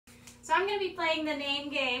So I'm going to be playing the name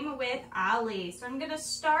game with Ollie. So I'm going to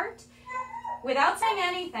start without saying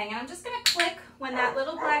anything, and I'm just going to click when that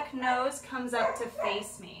little black nose comes up to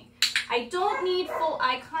face me. I don't need full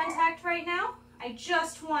eye contact right now. I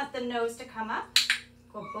just want the nose to come up.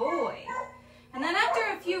 Good boy. And then after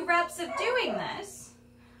a few reps of doing this,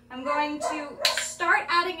 I'm going to start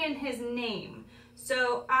adding in his name.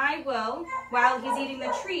 So I will, while he's eating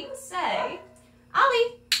the treat, say,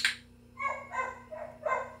 Ollie.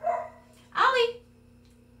 Ollie.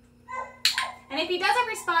 And if he doesn't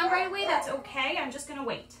respond right away, that's okay. I'm just going to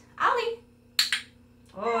wait. Ollie.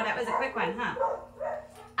 Oh, that was a quick one, huh?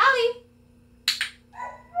 Ollie.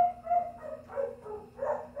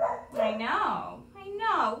 I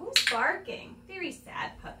know. Who's barking? Very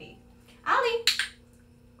sad puppy. Ollie.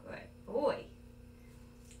 Good boy.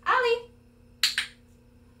 Ollie.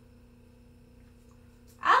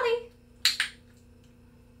 Ollie.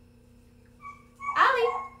 Ollie.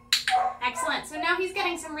 Excellent. So now he's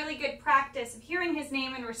getting some really good practice of hearing his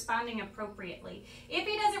name and responding appropriately. If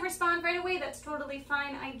he doesn't respond right away, that's totally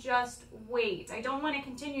fine. I just wait. I don't want to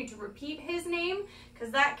continue to repeat his name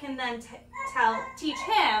because that can then teach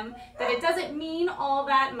him that it doesn't mean all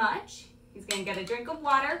that much. He's going to get a drink of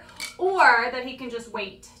water, or that he can just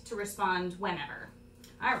wait to respond whenever.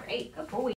 All right, good boy.